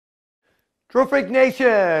Drill Freak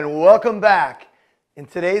Nation, welcome back. In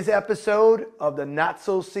today's episode of the Not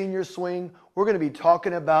So Senior Swing, we're going to be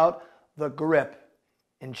talking about the grip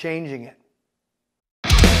and changing it.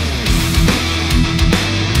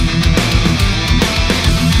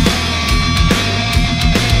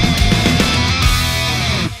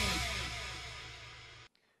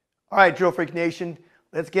 All right, Drill Freak Nation,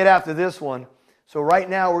 let's get after this one. So right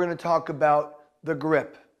now we're going to talk about the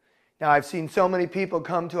grip. Now, I've seen so many people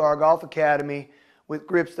come to our golf academy with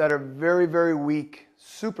grips that are very, very weak,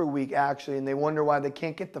 super weak actually, and they wonder why they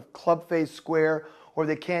can't get the club face square or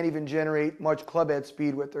they can't even generate much club head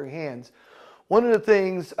speed with their hands. One of the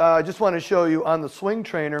things I just want to show you on the swing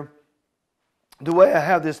trainer, the way I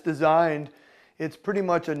have this designed, it's pretty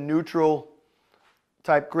much a neutral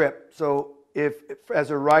type grip. So if as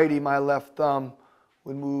a righty, my left thumb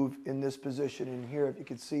would move in this position in here, if you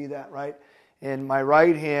could see that, right? And my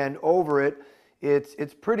right hand over it,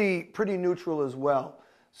 it's pretty neutral as well.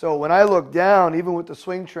 So when I look down, even with the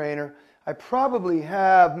swing trainer, I probably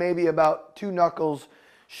have maybe about 2 knuckles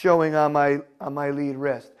showing on my lead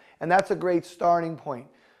wrist. And that's a great starting point.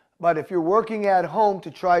 But if you're working at home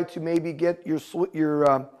to try to maybe get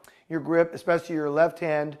your grip, especially your left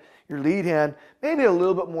hand, your lead hand, maybe a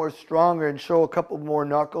little bit more stronger and show a couple more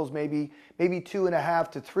knuckles, maybe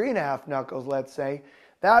 2.5 to 3.5 knuckles, let's say,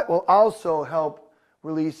 that will also help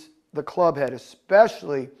release the club head,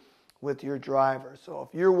 especially with your driver. So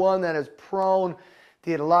if you're one that is prone to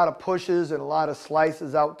get a lot of pushes and a lot of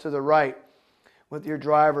slices out to the right with your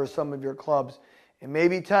driver or some of your clubs, it may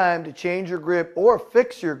be time to change your grip or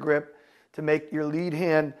fix your grip to make your lead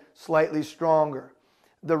hand slightly stronger.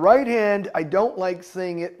 The right hand, I don't like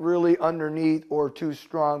seeing it really underneath or too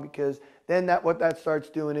strong, because then what that starts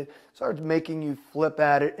doing, it starts making you flip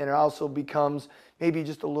at it, and it also becomes maybe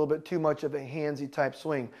just a little bit too much of a handsy type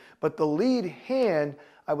swing. But the lead hand,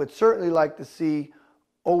 I would certainly like to see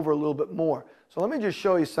over a little bit more. So let me just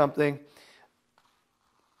show you something.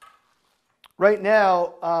 Right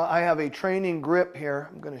now, I have a training grip here.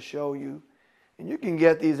 I'm going to show you. And you can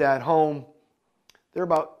get these at home. They're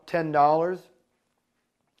about $10.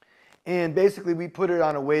 And basically, we put it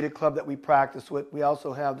on a weighted club that we practice with. We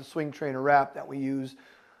also have the swing trainer wrap that we use,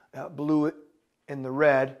 blue and the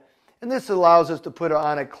red. And this allows us to put it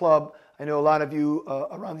on a club. I know a lot of you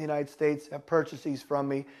around the United States have purchased these from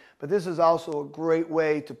me. But this is also a great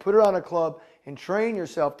way to put it on a club and train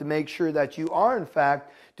yourself to make sure that you are, in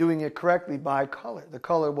fact, doing it correctly by color. The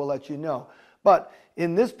color will let you know. But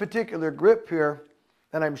in this particular grip here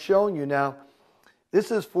that I'm showing you now, this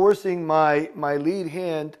is forcing my lead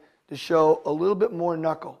hand to show a little bit more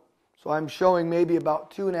knuckle. So I'm showing maybe about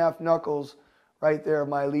 2.5 knuckles right there of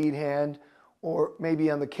my lead hand, or maybe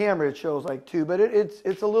on the camera it shows like 2, but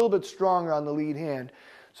it's a little bit stronger on the lead hand.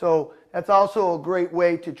 So that's also a great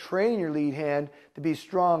way to train your lead hand to be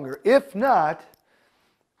stronger. If not,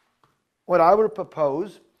 what I would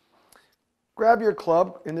propose, grab your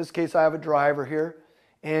club, in this case I have a driver here,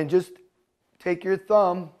 and just take your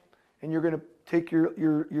thumb, and you're going to take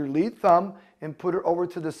your lead thumb and put it over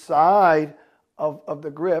to the side of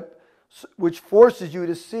the grip, which forces you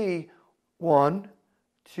to see 1,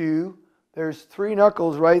 2, there's 3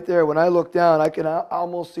 knuckles right there. When I look down, I can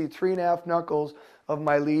almost see 3.5 knuckles of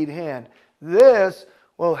my lead hand. This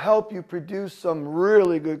will help you produce some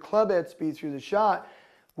really good club head speed through the shot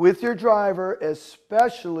with your driver,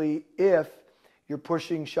 especially if you're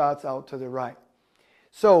pushing shots out to the right.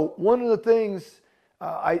 So one of the things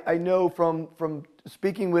I know from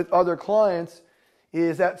speaking with other clients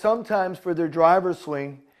is that sometimes for their driver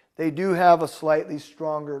swing, they do have a slightly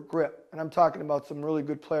stronger grip. And I'm talking about some really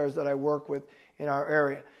good players that I work with in our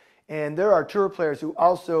area. And there are tour players who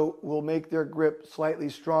also will make their grip slightly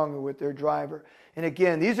stronger with their driver. And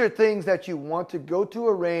again, these are things that you want to go to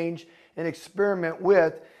a range and experiment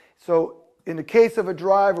with. So in the case of a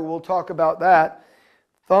driver, we'll talk about that.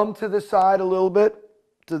 Thumb to the side a little bit,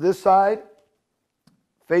 to this side,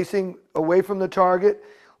 facing away from the target.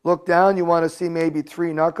 Look down, you want to see maybe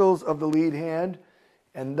 3 knuckles of the lead hand.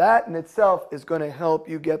 And that in itself is going to help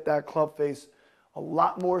you get that club face a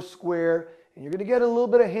lot more square. And you're going to get a little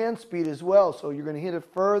bit of hand speed as well. So you're going to hit it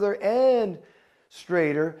further and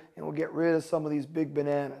straighter, and we'll get rid of some of these big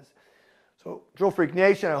bananas. So Drill Freak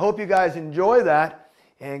Nation, I hope you guys enjoy that.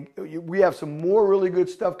 And we have some more really good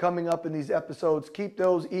stuff coming up in these episodes. Keep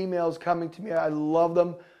those emails coming to me. I love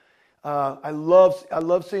them. I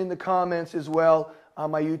love seeing the comments as well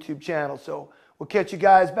on my YouTube channel. So we'll catch you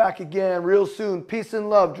guys back again real soon. Peace and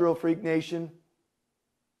love, Drill Freak Nation.